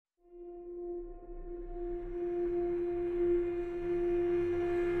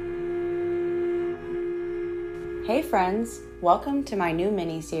Hey friends, welcome to my new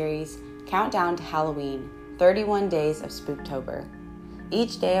mini-series, Countdown to Halloween, 31 Days of Spooktober.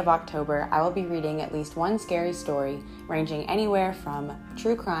 Each day of October, I will be reading at least one scary story, ranging anywhere from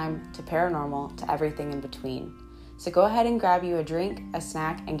true crime to paranormal to everything in between. So go ahead and grab you a drink, a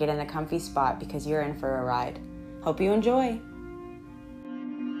snack, and get in a comfy spot because you're in for a ride. Hope you enjoy!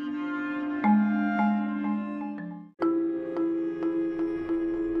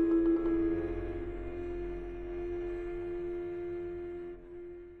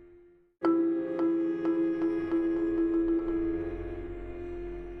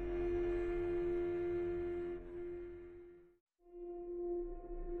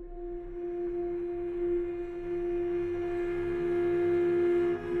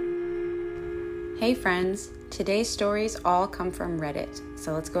 Hey friends, today's stories all come from Reddit,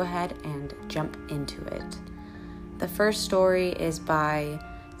 so let's go ahead and jump into it. The first story is by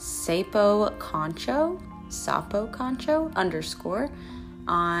Sapo Concho _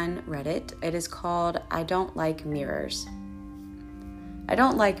 on Reddit. It is called I Don't Like Mirrors. I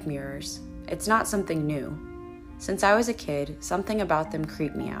don't like mirrors. It's not something new. Since I was a kid, something about them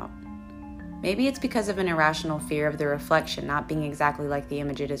creeped me out. Maybe it's because of an irrational fear of the reflection not being exactly like the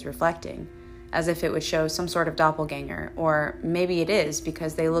image it is reflecting, as if it would show some sort of doppelganger, or maybe it is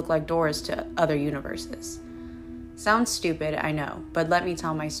because they look like doors to other universes. Sounds stupid, I know, but let me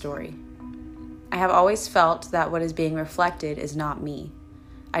tell my story. I have always felt that what is being reflected is not me.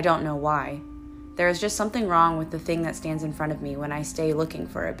 I don't know why. There is just something wrong with the thing that stands in front of me when I stay looking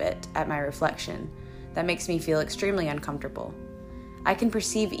for a bit at my reflection that makes me feel extremely uncomfortable. I can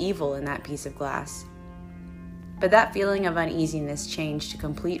perceive evil in that piece of glass. But that feeling of uneasiness changed to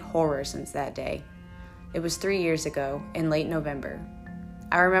complete horror since that day. It was 3 years ago, in late November.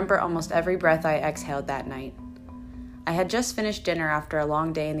 I remember almost every breath I exhaled that night. I had just finished dinner after a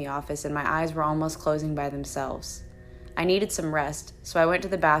long day in the office and my eyes were almost closing by themselves. I needed some rest, so I went to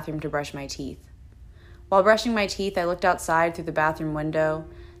the bathroom to brush my teeth. While brushing my teeth, I looked outside through the bathroom window.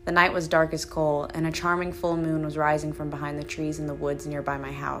 The night was dark as coal, and a charming full moon was rising from behind the trees in the woods nearby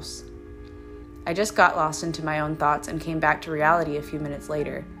my house. I just got lost into my own thoughts and came back to reality a few minutes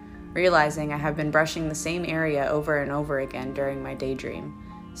later, realizing I have been brushing the same area over and over again during my daydream,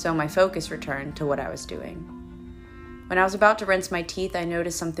 so my focus returned to what I was doing. When I was about to rinse my teeth, I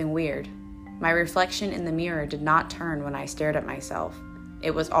noticed something weird. My reflection in the mirror did not turn when I stared at myself.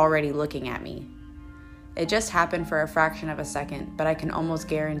 It was already looking at me. It just happened for a fraction of a second, but I can almost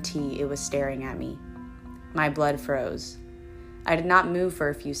guarantee it was staring at me. My blood froze. I did not move for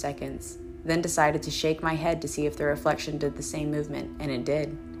a few seconds, then decided to shake my head to see if the reflection did the same movement, and it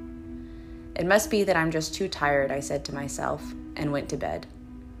did. It must be that I'm just too tired, I said to myself, and went to bed.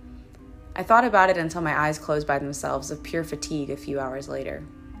 I thought about it until my eyes closed by themselves of pure fatigue a few hours later.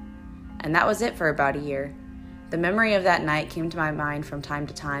 And that was it for about a year. The memory of that night came to my mind from time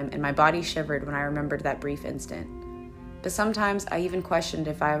to time, and my body shivered when I remembered that brief instant. But sometimes I even questioned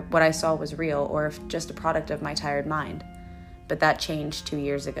if what I saw was real or if just a product of my tired mind. But that changed 2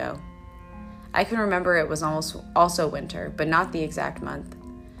 years ago. I can remember it was also winter, but not the exact month.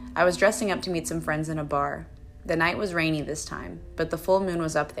 I was dressing up to meet some friends in a bar. The night was rainy this time, but the full moon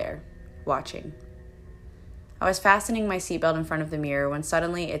was up there, watching. I was fastening my seatbelt in front of the mirror when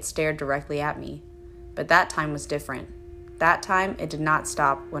suddenly it stared directly at me. But that time was different. That time, it did not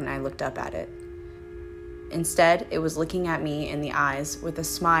stop when I looked up at it. Instead, it was looking at me in the eyes with a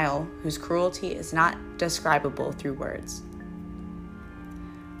smile whose cruelty is not describable through words.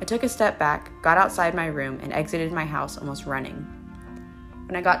 I took a step back, got outside my room, and exited my house almost running.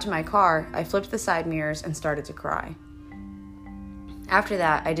 When I got to my car, I flipped the side mirrors and started to cry. After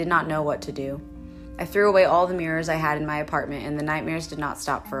that, I did not know what to do. I threw away all the mirrors I had in my apartment, and the nightmares did not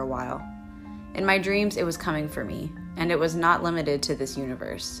stop for a while. In my dreams, it was coming for me, and it was not limited to this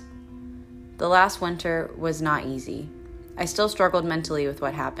universe. The last winter was not easy. I still struggled mentally with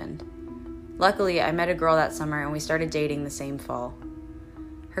what happened. Luckily, I met a girl that summer, and we started dating the same fall.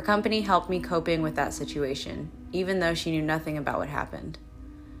 Her company helped me coping with that situation, even though she knew nothing about what happened.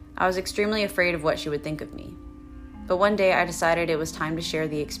 I was extremely afraid of what she would think of me. But one day I decided it was time to share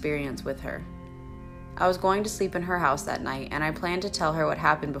the experience with her. I was going to sleep in her house that night, and I planned to tell her what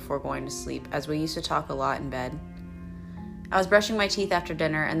happened before going to sleep, as we used to talk a lot in bed. I was brushing my teeth after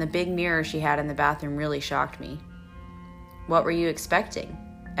dinner, and the big mirror she had in the bathroom really shocked me. "What were you expecting?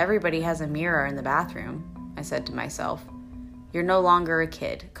 Everybody has a mirror in the bathroom," I said to myself. "You're no longer a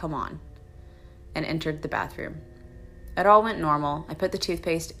kid, come on," and entered the bathroom. It all went normal. I put the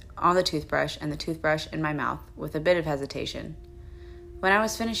toothpaste on the toothbrush and the toothbrush in my mouth with a bit of hesitation. When I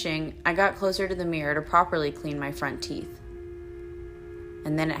was finishing, I got closer to the mirror to properly clean my front teeth.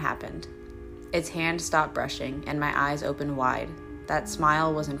 And then it happened. Its hand stopped brushing, and my eyes opened wide. That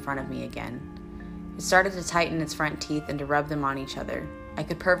smile was in front of me again. It started to tighten its front teeth and to rub them on each other. I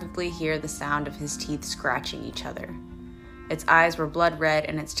could perfectly hear the sound of his teeth scratching each other. Its eyes were blood red,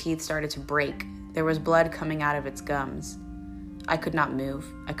 and its teeth started to break. There was blood coming out of its gums. I could not move.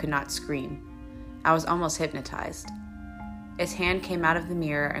 I could not scream. I was almost hypnotized. Its hand came out of the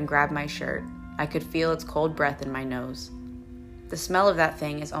mirror and grabbed my shirt. I could feel its cold breath in my nose. The smell of that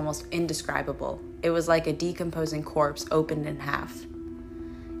thing is almost indescribable. It was like a decomposing corpse opened in half.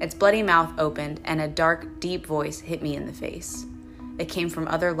 Its bloody mouth opened, and a dark, deep voice hit me in the face. It came from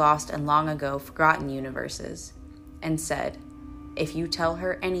other lost and long ago forgotten universes, and said, "If you tell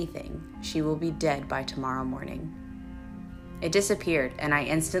her anything, she will be dead by tomorrow morning." It disappeared, and I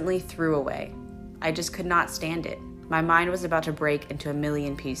instantly threw away. I just could not stand it. My mind was about to break into a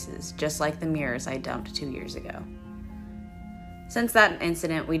million pieces, just like the mirrors I dumped 2 years ago. Since that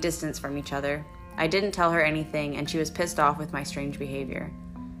incident, we distanced from each other. I didn't tell her anything, and she was pissed off with my strange behavior.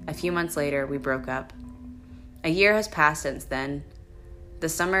 A few months later, we broke up. A year has passed since then. The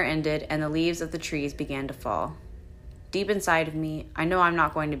summer ended, and the leaves of the trees began to fall. Deep inside of me, I know I'm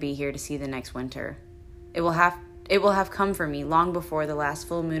not going to be here to see the next winter. It will have come for me long before the last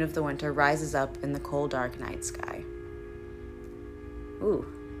full moon of the winter rises up in the cold, dark night sky. Ooh.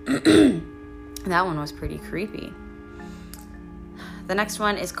 That one was pretty creepy. The next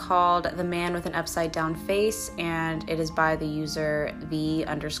one is called The Man with an Upside Down Face, and it is by the user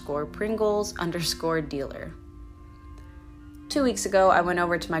the_Pringles_dealer. 2 weeks ago, I went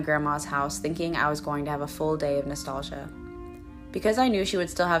over to my grandma's house thinking I was going to have a full day of nostalgia. Because I knew she would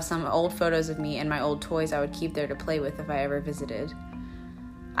still have some old photos of me and my old toys I would keep there to play with if I ever visited.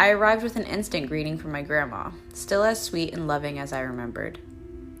 I arrived with an instant greeting from my grandma, still as sweet and loving as I remembered.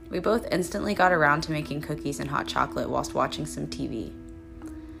 We both instantly got around to making cookies and hot chocolate whilst watching some TV.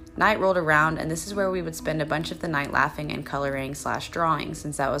 Night rolled around, and this is where we would spend a bunch of the night laughing and coloring/drawing,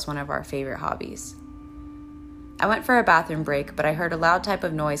 since that was one of our favorite hobbies. I went for a bathroom break, but I heard a loud type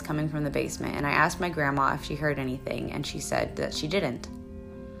of noise coming from the basement, and I asked my grandma if she heard anything, and she said that she didn't,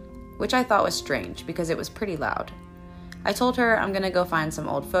 which I thought was strange because it was pretty loud. I told her I'm going to go find some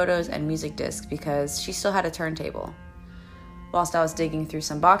old photos and music discs because she still had a turntable. Whilst I was digging through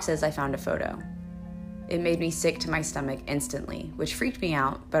some boxes, I found a photo. It made me sick to my stomach instantly, which freaked me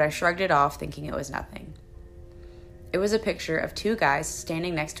out, but I shrugged it off thinking it was nothing. It was a picture of 2 guys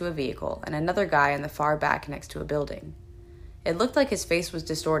standing next to a vehicle and another guy in the far back next to a building. It looked like his face was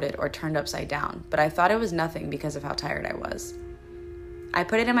distorted or turned upside down, but I thought it was nothing because of how tired I was. I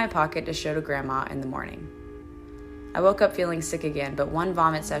put it in my pocket to show to Grandma in the morning. I woke up feeling sick again, but 1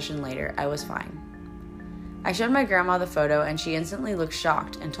 vomit session later, I was fine. I showed my grandma the photo, and she instantly looked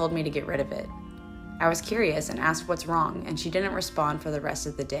shocked and told me to get rid of it. I was curious and asked what's wrong, and she didn't respond for the rest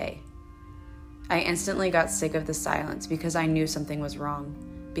of the day. I instantly got sick of the silence because I knew something was wrong,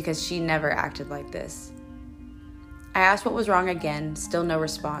 because she never acted like this. I asked what was wrong again, still no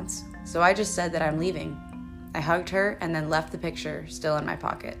response, so I just said that I'm leaving. I hugged her and then left the picture still in my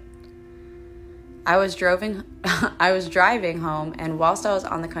pocket. I was driving home, and whilst I was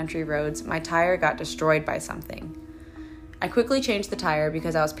on the country roads, my tire got destroyed by something. I quickly changed the tire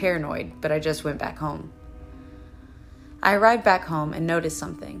because I was paranoid, but I just went back home. I arrived back home and noticed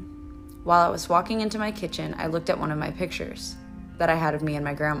something. While I was walking into my kitchen, I looked at one of my pictures that I had of me and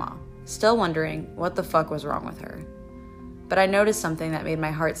my grandma, still wondering what the fuck was wrong with her. But I noticed something that made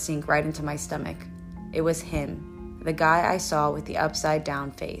my heart sink right into my stomach. It was him, the guy I saw with the upside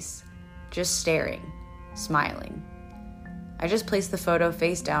down face. Just staring, smiling. I just placed the photo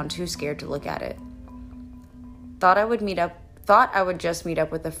face down, too scared to look at it. Thought I would just meet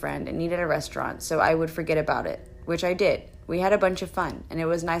up with a friend and eat at a restaurant so I would forget about it, which I did. We had a bunch of fun, and it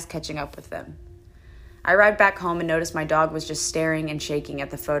was nice catching up with them. I arrived back home and noticed my dog was just staring and shaking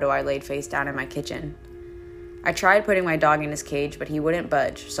at the photo I laid face down in my kitchen. I tried putting my dog in his cage, but he wouldn't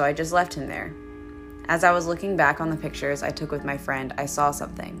budge, so I just left him there. As I was looking back on the pictures I took with my friend, I saw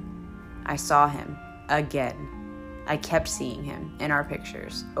something. I saw him again. I kept seeing him in our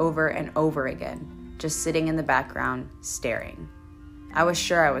pictures over and over again, just sitting in the background, staring. I was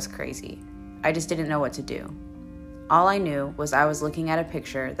sure I was crazy. I just didn't know what to do. All I knew was I was looking at a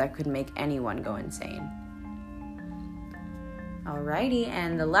picture that could make anyone go insane. Alrighty,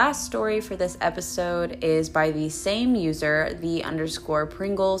 and the last story for this episode is by the same user,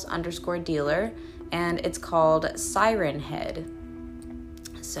 the_Pringles_dealer, and it's called Siren Head.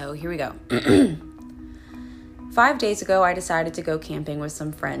 So here we go. 5 days ago, I decided to go camping with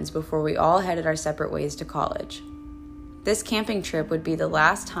some friends before we all headed our separate ways to college. This camping trip would be the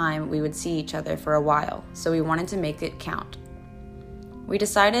last time we would see each other for a while, so we wanted to make it count. We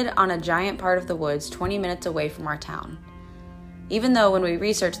decided on a giant part of the woods 20 minutes away from our town. Even though when we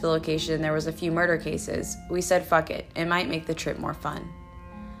researched the location there was a few murder cases, we said fuck it might make the trip more fun.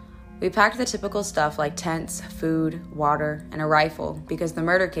 We packed the typical stuff like tents, food, water, and a rifle because the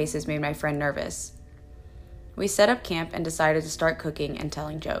murder cases made my friend nervous. We set up camp and decided to start cooking and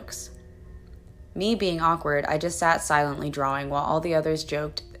telling jokes. Me being awkward, I just sat silently drawing while all the others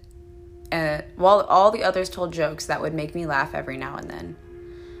told jokes that would make me laugh every now and then.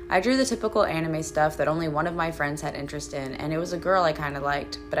 I drew the typical anime stuff that only one of my friends had interest in, and it was a girl I kind of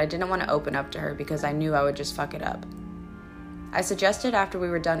liked, but I didn't want to open up to her because I knew I would just fuck it up. I suggested after we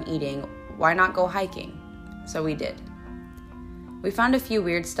were done eating, why not go hiking? So we did. We found a few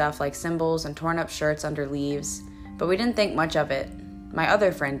weird stuff like symbols and torn up shirts under leaves, but we didn't think much of it. My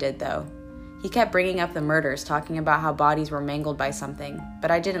other friend did, though. He kept bringing up the murders, talking about how bodies were mangled by something,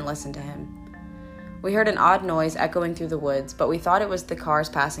 but I didn't listen to him. We heard an odd noise echoing through the woods, but we thought it was the cars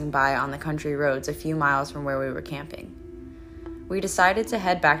passing by on the country roads a few miles from where we were camping. We decided to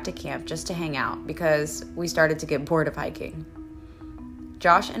head back to camp just to hang out because we started to get bored of hiking.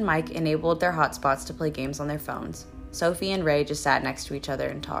 Josh and Mike enabled their hotspots to play games on their phones. Sophie and Ray just sat next to each other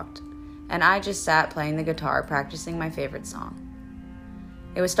and talked, and I just sat playing the guitar, practicing my favorite song.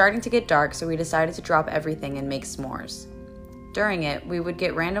 It was starting to get dark, so we decided to drop everything and make s'mores. During it, we would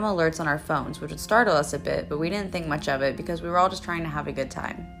get random alerts on our phones, which would startle us a bit, but we didn't think much of it because we were all just trying to have a good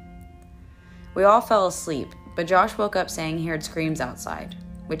time. We all fell asleep, but Josh woke up saying he heard screams outside,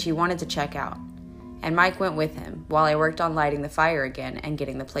 which he wanted to check out, and Mike went with him while I worked on lighting the fire again and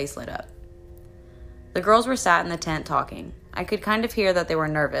getting the place lit up. The girls were sat in the tent talking. I could kind of hear that they were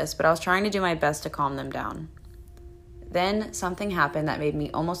nervous, but I was trying to do my best to calm them down. Then something happened that made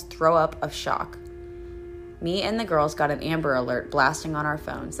me almost throw up of shock. Me and the girls got an Amber Alert blasting on our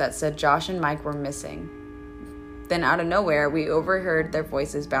phones that said Josh and Mike were missing. Then out of nowhere, we overheard their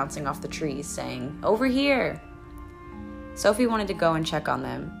voices bouncing off the trees saying, "Over here!" Sophie wanted to go and check on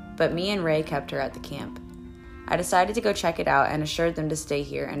them, but me and Ray kept her at the camp. I decided to go check it out and assured them to stay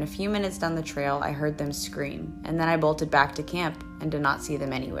here, and a few minutes down the trail, I heard them scream, and then I bolted back to camp and did not see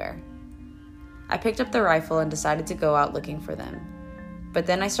them anywhere. I picked up the rifle and decided to go out looking for them. But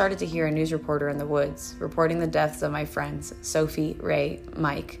then I started to hear a news reporter in the woods reporting the deaths of my friends, Sophie, Ray,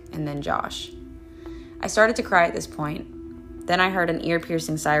 Mike, and then Josh. I started to cry at this point. Then I heard an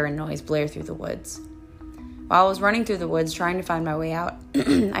ear-piercing siren noise blare through the woods. While I was running through the woods trying to find my way out,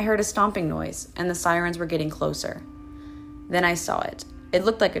 I heard a stomping noise, and the sirens were getting closer. Then I saw it. It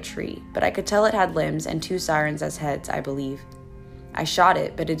looked like a tree, but I could tell it had limbs and 2 sirens as heads, I believe. I shot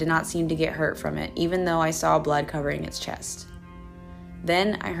it, but it did not seem to get hurt from it, even though I saw blood covering its chest.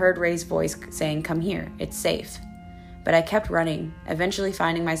 Then I heard Ray's voice saying, "Come here, it's safe." But I kept running, eventually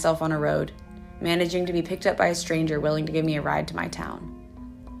finding myself on a road, managing to be picked up by a stranger willing to give me a ride to my town.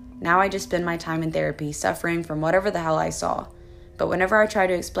 Now I just spend my time in therapy, suffering from whatever the hell I saw. But whenever I try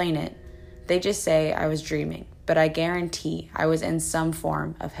to explain it, they just say I was dreaming, but I guarantee I was in some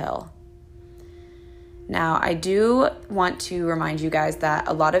form of hell. Now, I do want to remind you guys that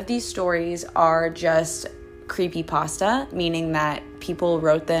a lot of these stories are just creepypasta, meaning that people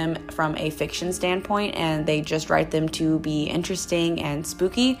wrote them from a fiction standpoint and they just write them to be interesting and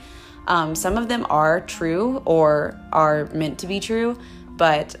spooky. Some of them are true or are meant to be true,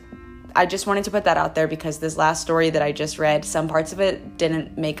 but I just wanted to put that out there because this last story that I just read, some parts of it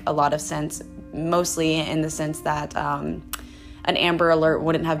didn't make a lot of sense, mostly in the sense that an Amber Alert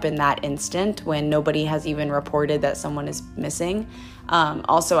wouldn't have been that instant when nobody has even reported that someone is missing.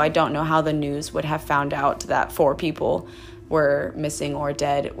 Also, I don't know how the news would have found out that 4 people were missing or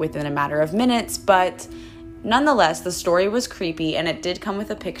dead within a matter of minutes, but nonetheless, the story was creepy, and it did come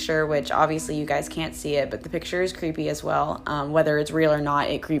with a picture, which obviously you guys can't see it, but the picture is creepy as well. Whether it's real or not,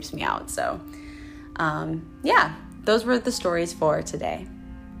 it creeps me out. So, yeah, those were the stories for today.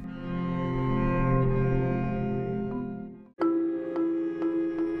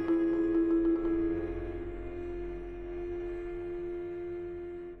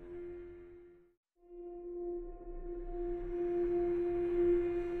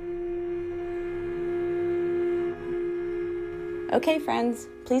 Okay, friends,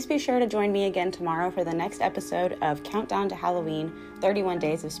 please be sure to join me again tomorrow for the next episode of Countdown to Halloween, 31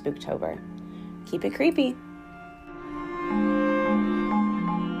 Days of Spooktober. Keep it creepy.